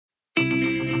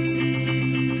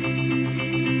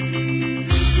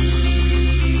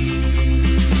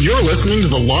listening to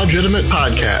the Lawgitimate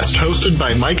Podcast, hosted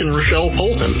by Mike and Rochelle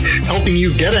Polton, helping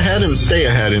you get ahead and stay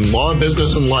ahead in law,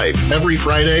 business, and life every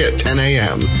Friday at 10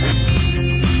 a.m.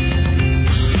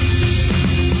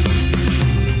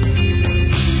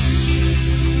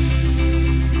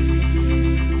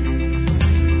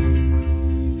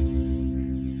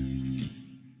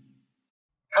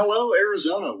 Hello,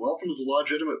 Arizona. Welcome to the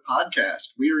Lawgitimate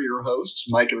Podcast. We are your hosts,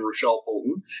 Mike and Rochelle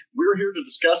Polton. We're here to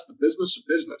discuss the business of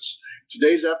business.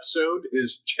 Today's episode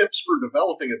is Tips for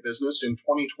Developing a Business in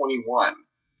 2021.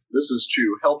 This is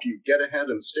to help you get ahead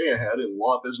and stay ahead in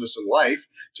law, business, and life.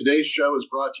 Today's show is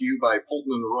brought to you by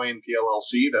Polton & Royan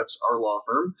PLLC. That's our law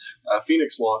firm, a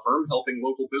Phoenix law firm, helping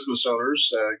local business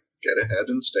owners get ahead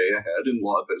and stay ahead in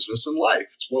law, business, and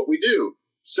life. It's what we do.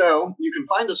 So you can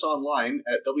find us online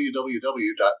at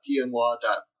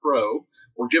www.pnlaw.pro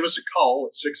or give us a call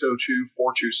at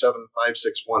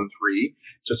 602-427-5613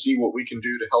 to see what we can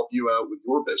do to help you out with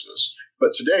your business.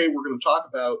 But today we're going to talk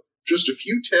about just a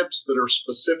few tips that are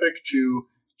specific to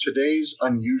today's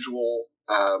unusual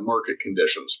market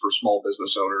conditions for small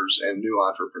business owners and new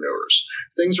entrepreneurs.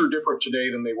 Things are different today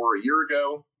than they were a year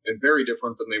ago and very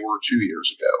different than they were 2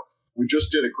 years ago. We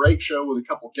just did a great show with a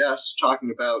couple guests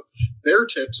talking about their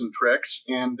tips and tricks,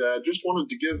 and just wanted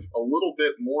to give a little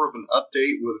bit more of an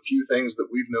update with a few things that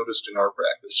we've noticed in our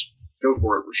practice. Go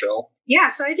for it, Rochelle. Yeah,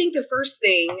 so I think the first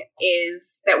thing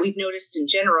is that we've noticed in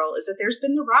general is that there's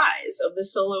been the rise of the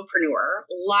solopreneur.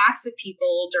 Lots of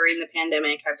people during the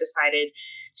pandemic have decided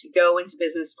to go into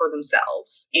business for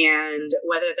themselves. And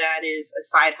whether that is a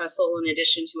side hustle in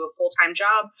addition to a full-time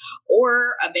job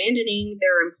or abandoning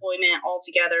their employment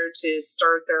altogether to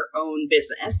start their own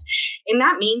business. And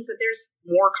that means that there's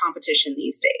more competition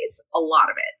these days, a lot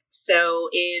of it. So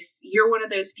if you're one of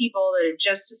those people that have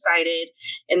just decided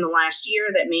in the last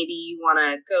year that maybe you want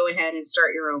to go ahead and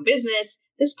start your own business,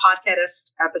 this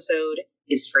podcast episode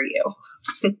is for you.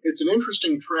 It's an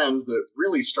interesting trend that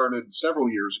really started several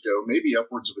years ago, maybe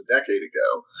upwards of a decade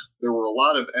ago. There were a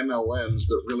lot of MLMs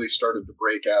that really started to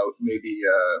break out maybe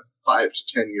 5 to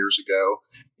 10 years ago.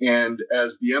 And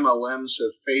as the MLMs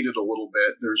have faded a little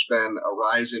bit, there's been a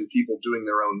rise in people doing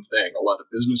their own thing. A lot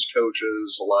of business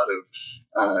coaches, a lot of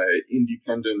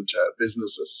independent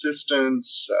business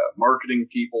assistants, marketing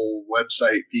people,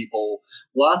 website people,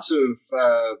 lots of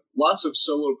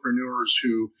solopreneurs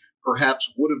who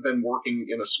perhaps would have been working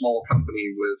in a small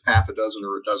company with half a dozen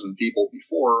or a dozen people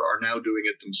before are now doing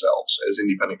it themselves as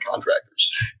independent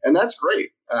contractors. And that's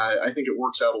great. I think it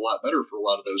works out a lot better for a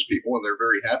lot of those people, and they're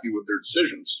very happy with their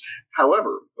decisions.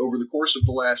 However, over the course of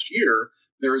the last year,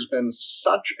 there has been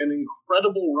such an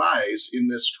incredible rise in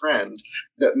this trend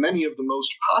that many of the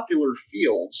most popular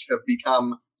fields have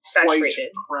become quite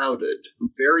crowded,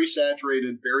 very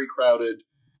saturated, very crowded.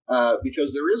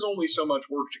 Because there is only so much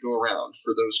work to go around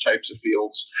for those types of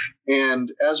fields.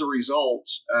 And as a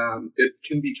result, it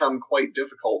can become quite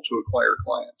difficult to acquire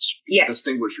clients. Yes.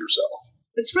 Distinguish yourself.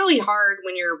 It's really hard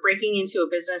when you're breaking into a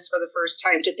business for the first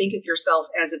time to think of yourself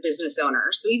as a business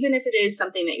owner. So even if it is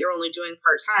something that you're only doing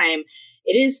part-time,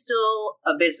 it is still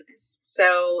a business.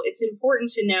 So it's important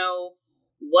to know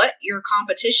what your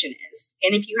competition is.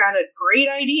 And if you had a great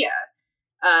idea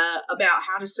about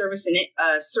how to service a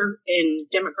certain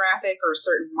demographic or a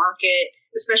certain market,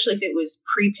 especially if it was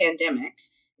pre-pandemic,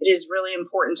 it is really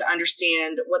important to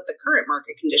understand what the current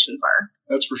market conditions are.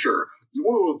 That's for sure. You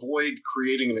want to avoid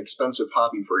creating an expensive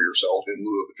hobby for yourself in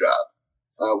lieu of a job.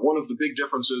 One of the big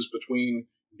differences between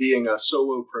being a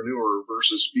solopreneur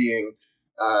versus being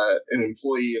an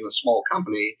employee in a small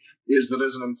company is that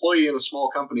as an employee in a small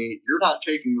company, you're not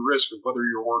taking the risk of whether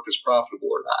your work is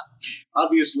profitable or not.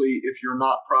 Obviously, if you're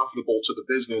not profitable to the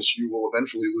business, you will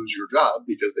eventually lose your job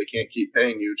because they can't keep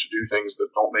paying you to do things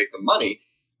that don't make them money.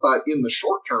 But in the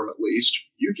short term, at least,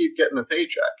 you keep getting a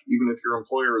paycheck, even if your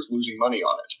employer is losing money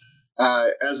on it.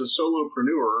 As a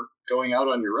solopreneur going out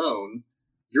on your own,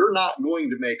 you're not going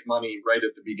to make money right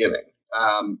at the beginning.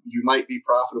 You might be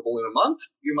profitable in a month.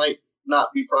 You might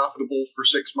not be profitable for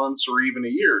 6 months or even a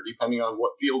year, depending on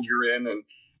what field you're in and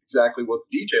exactly what the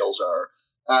details are.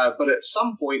 But at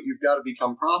some point, you've got to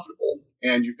become profitable,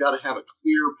 and you've got to have a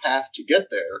clear path to get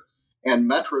there and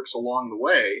metrics along the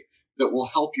way that will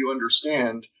help you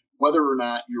understand whether or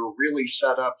not you're really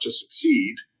set up to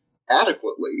succeed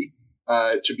adequately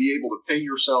to be able to pay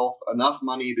yourself enough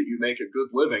money that you make a good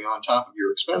living on top of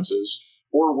your expenses,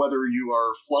 or whether you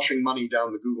are flushing money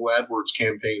down the Google AdWords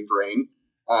campaign drain,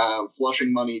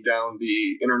 flushing money down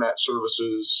the internet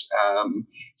services,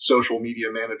 social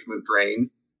media management drain,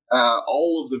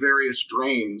 all of the various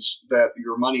drains that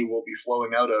your money will be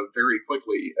flowing out of very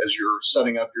quickly as you're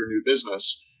setting up your new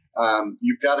business.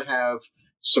 You've got to have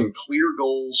some clear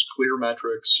goals, clear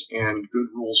metrics, and good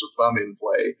rules of thumb in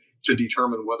play to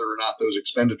determine whether or not those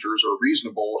expenditures are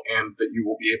reasonable and that you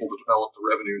will be able to develop the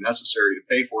revenue necessary to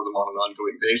pay for them on an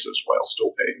ongoing basis while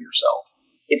still paying yourself.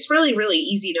 It's really, really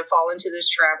easy to fall into this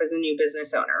trap as a new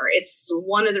business owner. It's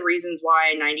one of the reasons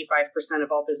why 95%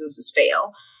 of all businesses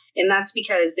fail. And that's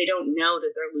because they don't know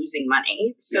that they're losing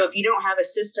money. So if you don't have a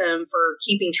system for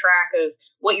keeping track of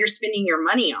what you're spending your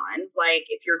money on, like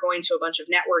if you're going to a bunch of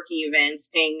networking events,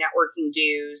 paying networking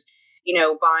dues,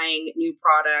 buying new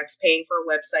products, paying for a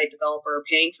website developer,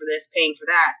 paying for this, paying for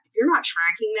that. If you're not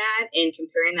tracking that and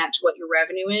comparing that to what your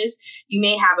revenue is, you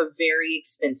may have a very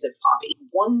expensive hobby.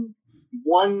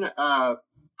 One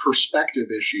perspective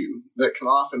issue that can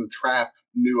often trap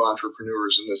new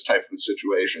entrepreneurs in this type of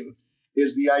situation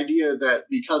is the idea that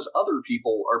because other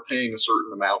people are paying a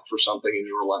certain amount for something in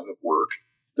your line of work,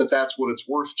 that's what it's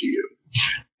worth to you.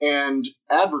 And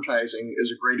advertising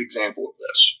is a great example of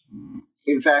this.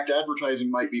 In fact,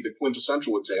 advertising might be the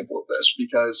quintessential example of this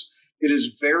because it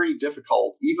is very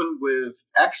difficult, even with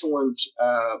excellent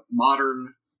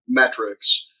modern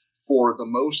metrics for the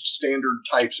most standard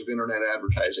types of internet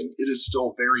advertising, it is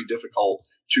still very difficult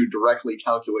to directly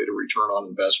calculate a return on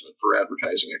investment for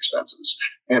advertising expenses.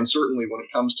 And certainly when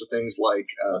it comes to things like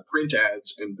print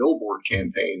ads and billboard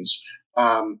campaigns,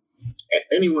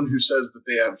 anyone who says that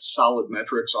they have solid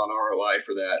metrics on ROI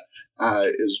for that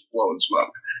is blowing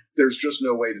smoke. There's just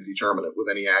no way to determine it with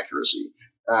any accuracy.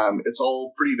 It's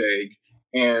all pretty vague,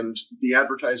 and the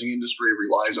advertising industry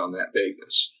relies on that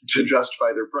vagueness to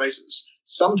justify their prices.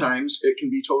 Sometimes it can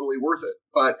be totally worth it,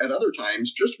 but at other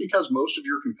times, just because most of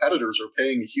your competitors are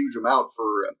paying a huge amount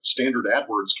for standard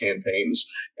AdWords campaigns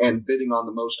and bidding on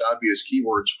the most obvious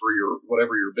keywords for your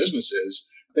whatever your business is,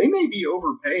 they may be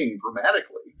overpaying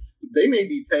dramatically. They may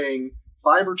be paying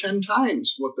 5 or 10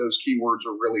 times what those keywords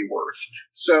are really worth.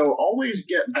 So always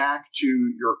get back to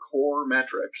your core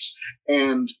metrics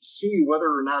and see whether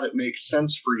or not it makes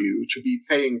sense for you to be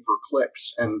paying for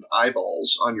clicks and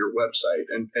eyeballs on your website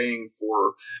and paying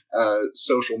for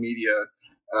social media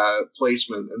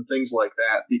placement and things like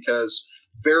that, because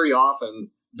very often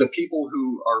the people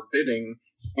who are bidding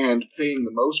and paying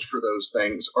the most for those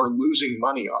things are losing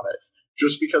money on it.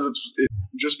 Just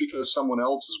because someone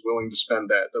else is willing to spend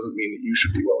that doesn't mean that you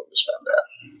should be willing to spend that.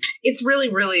 It's really,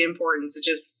 really important to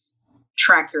just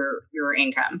track your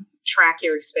income, track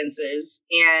your expenses.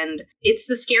 And it's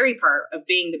the scary part of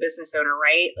being the business owner,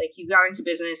 right? Like you got into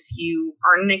business, you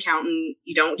aren't an accountant,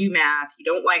 you don't do math, you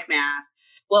don't like math.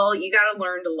 Well, you got to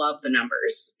learn to love the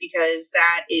numbers, because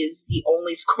that is the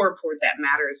only scoreboard that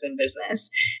matters in business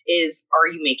is, are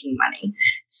you making money?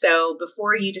 So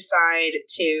before you decide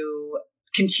to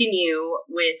continue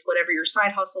with whatever your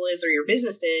side hustle is or your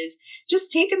business is,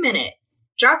 just take a minute,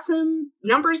 jot some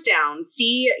numbers down,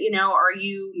 see, are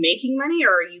you making money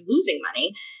or are you losing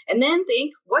money? And then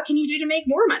think, what can you do to make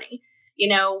more money?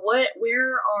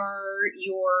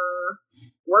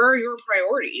 Where are your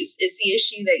priorities? Is the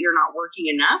issue that you're not working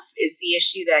enough? Is the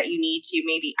issue that you need to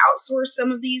maybe outsource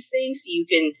some of these things so you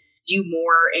can do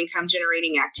more income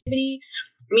generating activity?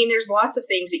 I mean, there's lots of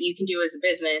things that you can do as a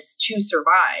business to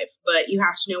survive, but you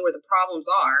have to know where the problems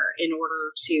are in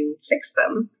order to fix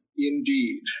them.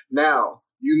 Indeed. Now,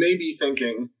 you may be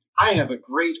thinking, I have a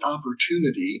great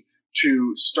opportunity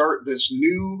to start this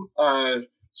new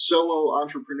solo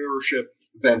entrepreneurship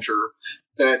venture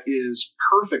that is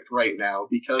perfect right now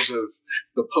because of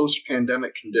the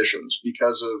post-pandemic conditions,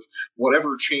 because of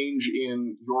whatever change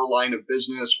in your line of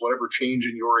business, whatever change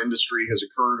in your industry has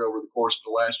occurred over the course of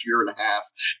the last year and a half,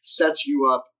 sets you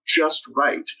up just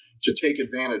right to take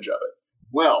advantage of it.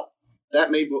 Well, that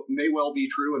may well be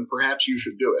true, and perhaps you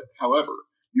should do it. However,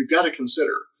 you've got to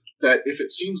consider that if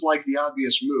it seems like the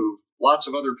obvious move, lots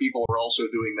of other people are also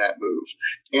doing that move.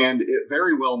 And it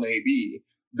very well may be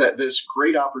that this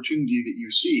great opportunity that you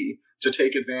see to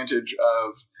take advantage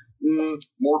of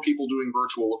more people doing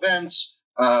virtual events,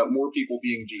 more people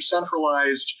being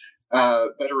decentralized,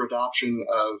 better adoption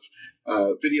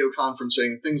of video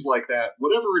conferencing, things like that,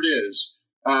 whatever it is,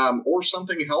 or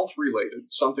something health related,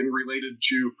 something related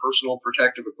to personal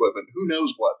protective equipment, who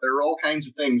knows what. There are all kinds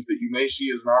of things that you may see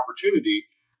as an opportunity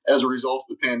as a result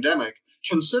of the pandemic.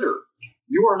 Consider,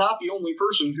 you are not the only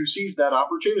person who sees that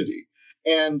opportunity.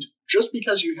 And just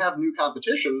because you have new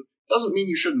competition doesn't mean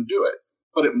you shouldn't do it,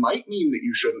 but it might mean that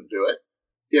you shouldn't do it.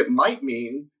 It might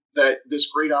mean that this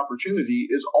great opportunity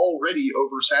is already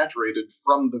oversaturated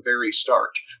from the very start.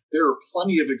 There are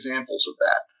plenty of examples of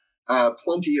that.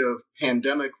 Plenty of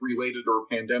pandemic-related or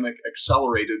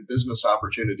pandemic-accelerated business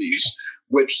opportunities,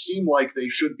 which seem like they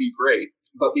should be great,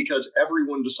 but because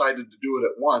everyone decided to do it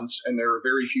at once and there are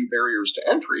very few barriers to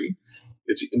entry,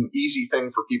 It's an easy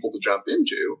thing for people to jump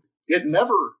into. It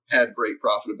never had great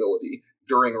profitability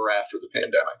during or after the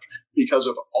pandemic because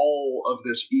of all of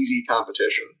this easy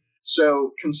competition.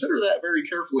 So consider that very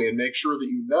carefully and make sure that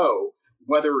you know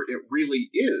whether it really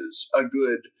is a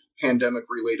good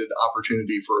pandemic-related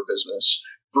opportunity for a business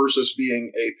versus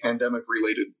being a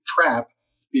pandemic-related trap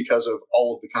because of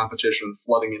all of the competition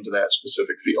flooding into that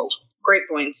specific field. Great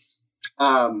points.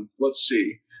 Let's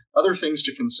see. Other things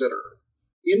to consider.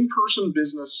 In-person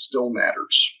business still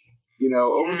matters.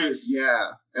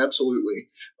 Yeah, absolutely.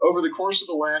 Over the course of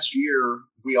the last year,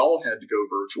 we all had to go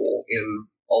virtual in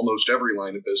almost every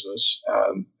line of business,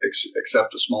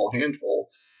 except a small handful.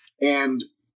 And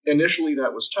initially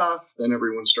that was tough. Then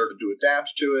everyone started to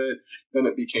adapt to it. Then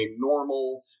it became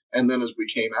normal. And then as we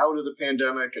came out of the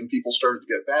pandemic and people started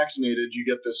to get vaccinated, you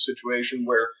get this situation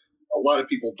where a lot of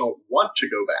people don't want to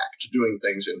go back to doing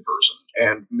things in person.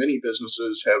 And many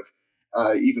businesses have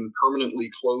even permanently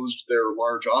closed their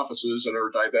large offices and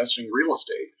are divesting real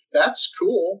estate. That's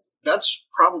cool. That's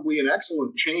probably an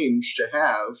excellent change to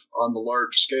have on the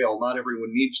large scale. Not everyone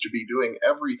needs to be doing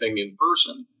everything in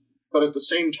person. But at the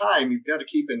same time, you've got to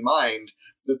keep in mind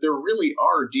that there really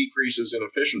are decreases in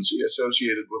efficiency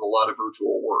associated with a lot of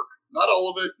virtual work. Not all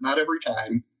of it, not every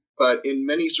time, but in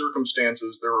many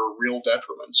circumstances, there are real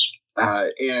detriments.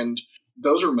 And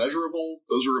those are measurable,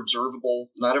 those are observable.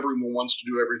 Not everyone wants to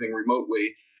do everything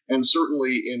remotely. And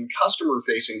certainly in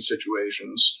customer-facing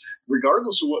situations,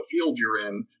 regardless of what field you're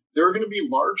in, there are going to be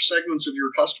large segments of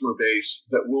your customer base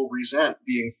that will resent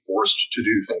being forced to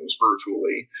do things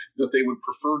virtually that they would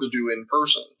prefer to do in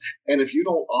person. And if you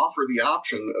don't offer the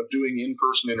option of doing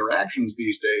in-person interactions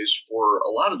these days for a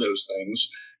lot of those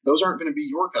things, those aren't going to be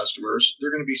your customers.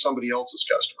 They're going to be somebody else's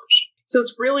customers. So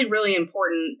it's really, really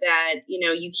important that,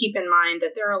 you keep in mind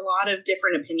that there are a lot of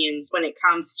different opinions when it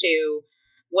comes to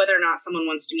whether or not someone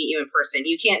wants to meet you in person.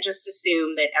 You can't just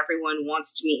assume that everyone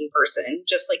wants to meet in person,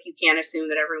 just like you can't assume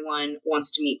that everyone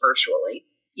wants to meet virtually.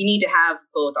 You need to have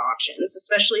both options,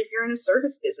 especially if you're in a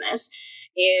service business.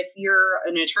 If you're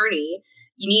an attorney,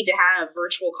 you need to have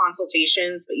virtual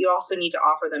consultations, but you also need to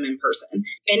offer them in person.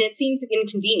 And it seems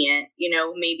inconvenient,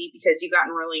 maybe because you've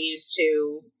gotten really used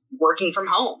to working from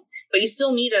home, but you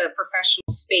still need a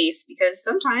professional space because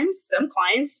sometimes some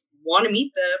clients want to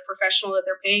meet the professional that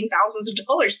they're paying thousands of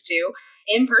dollars to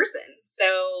in person. So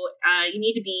you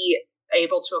need to be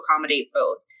able to accommodate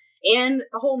both. And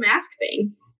the whole mask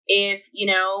thing, if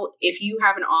you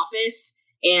have an office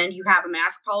and you have a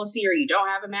mask policy or you don't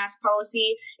have a mask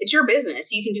policy, it's your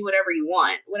business. You can do whatever you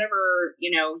want, whatever,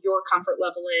 your comfort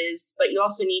level is. But you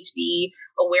also need to be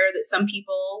aware that some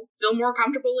people feel more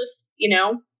comfortable if,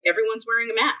 everyone's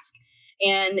wearing a mask.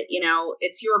 And,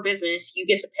 it's your business. You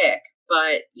get to pick.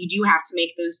 But you do have to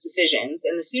make those decisions.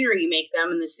 And the sooner you make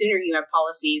them and the sooner you have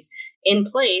policies in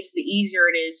place, the easier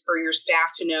it is for your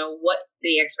staff to know what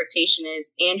the expectation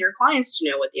is and your clients to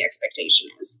know what the expectation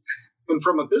is. And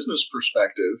from a business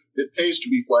perspective, it pays to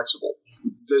be flexible.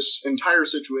 This entire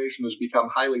situation has become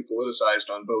highly politicized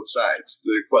on both sides.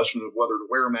 The question of whether to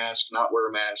wear a mask, not wear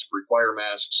a mask, require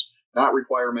masks, not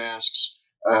require masks,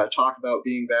 talk about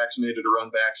being vaccinated or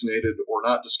unvaccinated or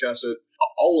not discuss it.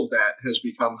 All of that has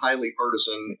become highly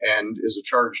partisan and is a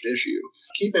charged issue.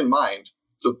 Keep in mind,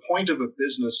 the point of a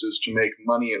business is to make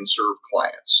money and serve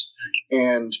clients.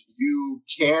 And you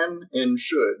can and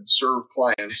should serve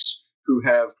clients who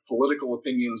have political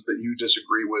opinions that you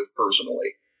disagree with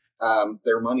personally.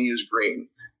 Their money is green,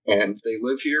 and they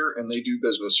live here and they do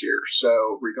business here.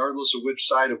 So regardless of which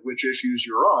side of which issues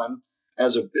you're on,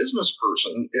 as a business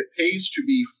person, it pays to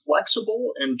be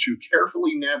flexible and to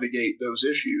carefully navigate those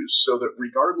issues so that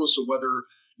regardless of whether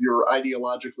you're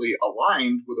ideologically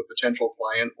aligned with a potential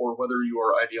client or whether you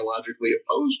are ideologically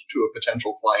opposed to a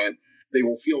potential client, they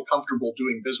will feel comfortable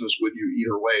doing business with you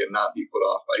either way and not be put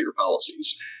off by your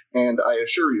policies. And I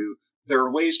assure you, there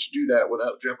are ways to do that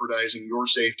without jeopardizing your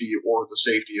safety or the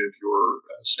safety of your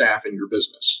staff and your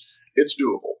business. It's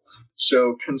doable.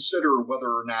 So consider whether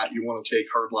or not you want to take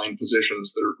hardline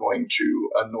positions that are going to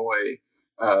annoy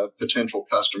potential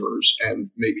customers and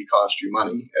maybe cost you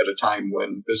money at a time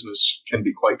when business can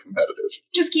be quite competitive.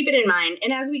 Just keep it in mind.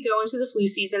 And as we go into the flu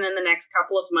season in the next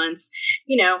couple of months,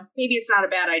 maybe it's not a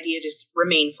bad idea to just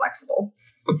remain flexible.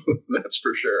 That's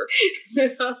for sure.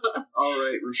 All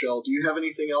right, Rochelle, do you have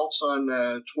anything else on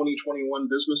 2021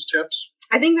 business tips?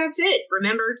 I think that's it.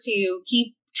 Remember to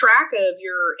keep track of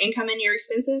your income and your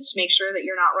expenses to make sure that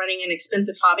you're not running an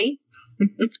expensive hobby.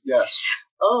 Yes.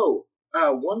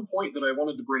 One point that I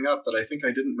wanted to bring up that I think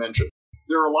I didn't mention.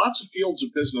 There are lots of fields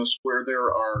of business where there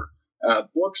are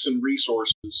books and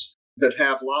resources that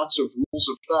have lots of rules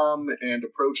of thumb and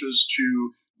approaches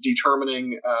to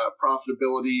determining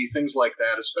profitability, things like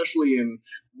that, especially in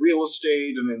real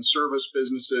estate and in service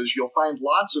businesses. You'll find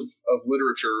lots of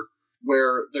literature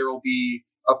where there will be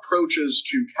approaches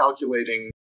to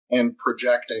calculating and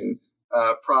projecting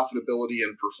profitability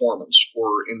and performance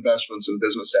for investments and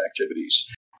business activities.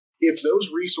 If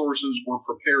those resources were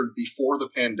prepared before the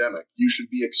pandemic, you should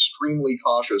be extremely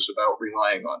cautious about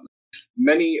relying on them.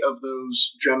 Many of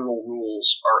those general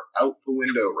rules are out the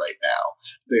window right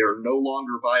now. They are no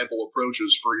longer viable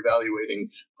approaches for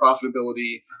evaluating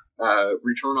profitability,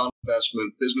 return on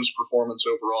investment, business performance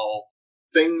overall.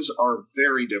 Things are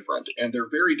very different, and they're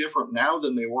very different now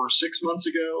than they were 6 months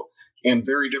ago, and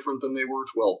very different than they were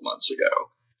 12 months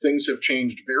ago. Things have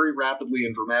changed very rapidly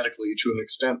and dramatically to an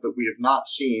extent that we have not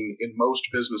seen in most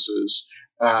businesses,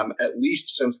 at least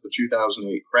since the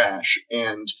 2008 crash.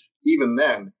 And even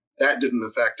then, that didn't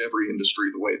affect every industry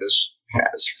the way this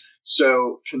has.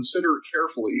 So consider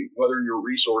carefully whether your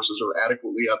resources are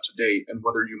adequately up to date and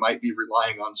whether you might be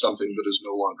relying on something that is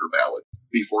no longer valid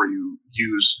before you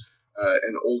use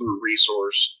an older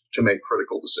resource to make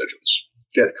critical decisions.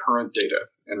 Get current data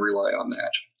and rely on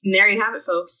that. And there you have it,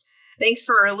 folks. Thanks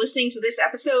for listening to this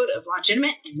episode of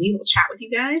Lawgitimate, and we will chat with you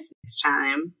guys next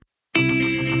time.